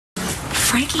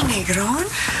Frankie Negron?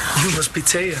 You must be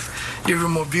Taya. You're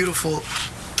even more beautiful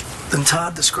than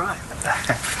Todd described.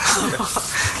 How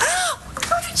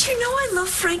did you know I love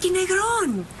Frankie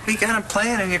Negron? You got him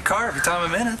playing in your car every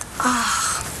time I'm in it.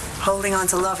 Oh, Holding On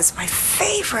to Love is my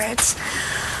favorite.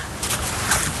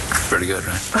 Pretty good,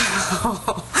 right?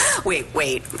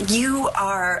 Wait. You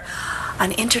are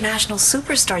an international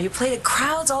superstar. You played at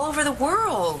crowds all over the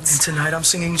world. And tonight I'm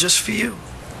singing just for you.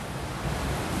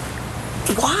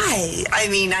 Why? I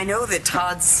mean, I know that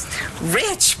Todd's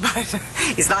rich, but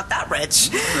he's not that rich.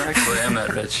 Actually, I'm not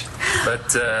rich. But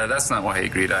that's not why he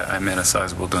agreed. I made a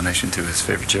sizable donation to his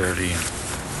favorite charity.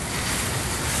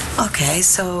 Okay,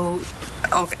 so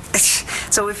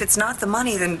if it's not the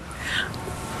money, then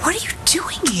what are you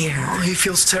doing here? Well, he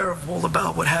feels terrible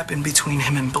about what happened between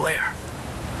him and Blair.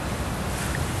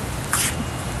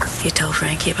 You told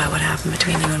Frankie about what happened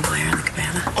between you and Blair in the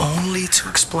cabana? Only to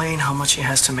explain how much he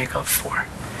has to make up for.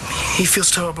 He feels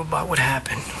terrible about what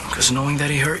happened, because knowing that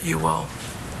he hurt you, well,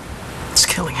 it's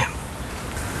killing him.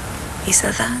 He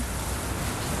said that?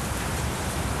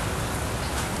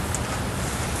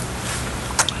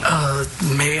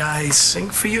 May I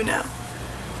sing for you now?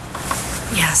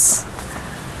 Yes.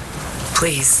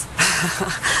 Please.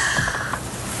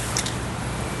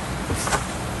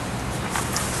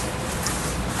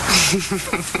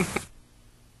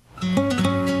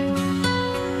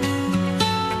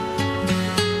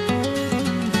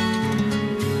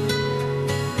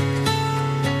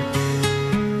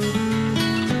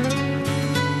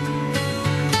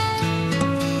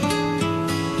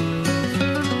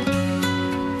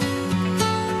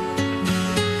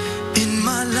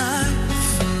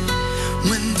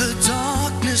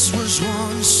 Was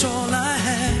once all I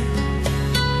had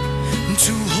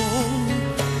to hold.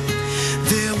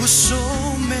 There were so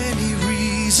many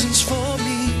reasons for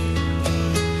me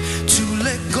to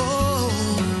let go.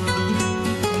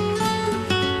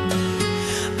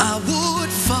 I would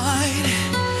fight,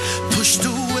 pushed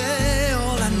away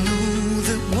all I knew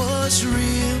that was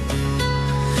real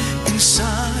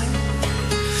inside.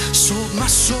 Sold my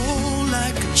soul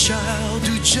like a child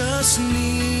who just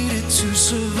needed to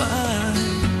survive.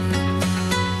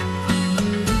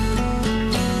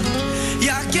 Y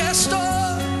aquí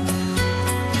estoy,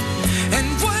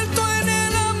 envuelto en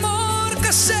el amor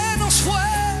que se nos fue,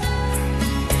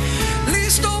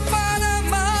 listo para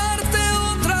amarte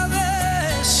otra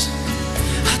vez.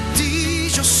 A ti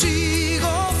yo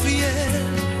sigo fiel.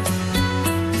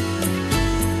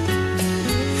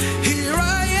 Here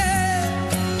I am,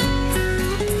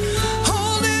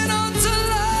 holding on to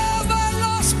love I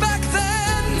lost back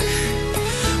then,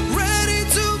 ready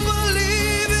to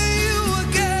believe in you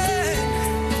again.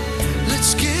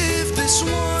 Let's give this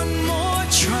one more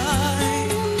try.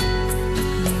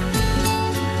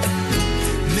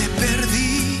 Me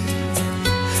perdí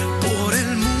por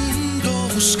el mundo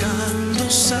buscando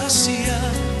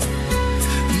saciar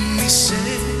mi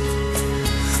sed.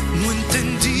 No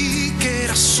entendí que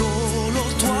era solo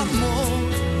tu amor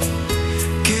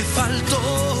que faltó.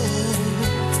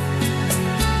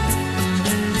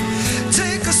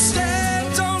 Take a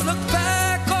step, don't look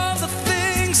back. All the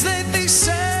things that they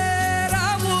said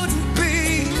I wouldn't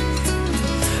be.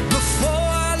 Before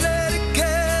I let it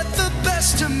get the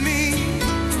best of me,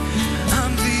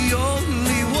 I'm the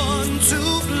only one to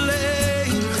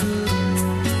blame.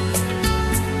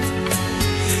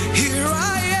 Here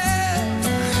I am,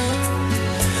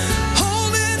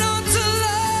 holding on to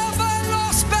love I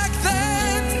lost back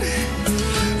then,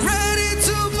 ready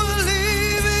to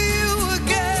believe in you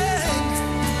again.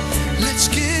 Let's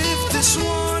give this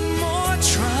one more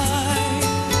try.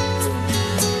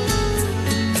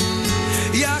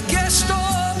 Y aquí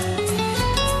estoy,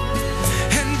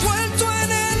 envuelto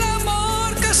en el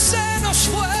amor que se nos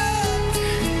fue,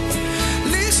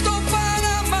 listo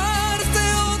para amarte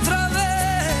otra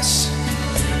vez.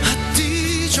 A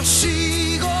ti yo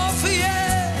sigo fiel.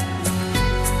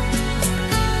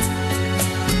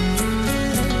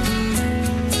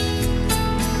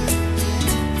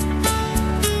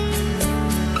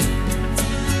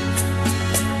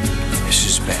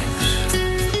 Mrs. Banks.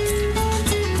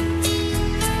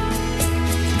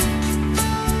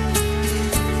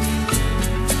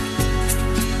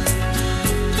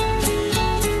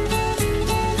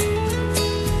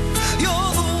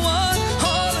 You're the one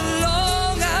all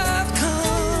along I've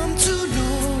come to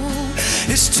know.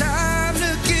 It's time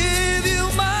to give you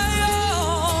my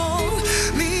all.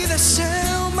 Mi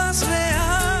deseo más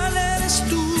real eres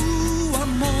tú,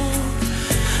 amor.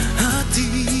 A ti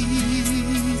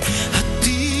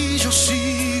yo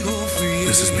sigo fiel.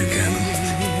 Mrs. Buchanan,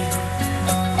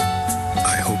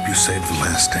 I hope you saved the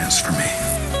last dance for me.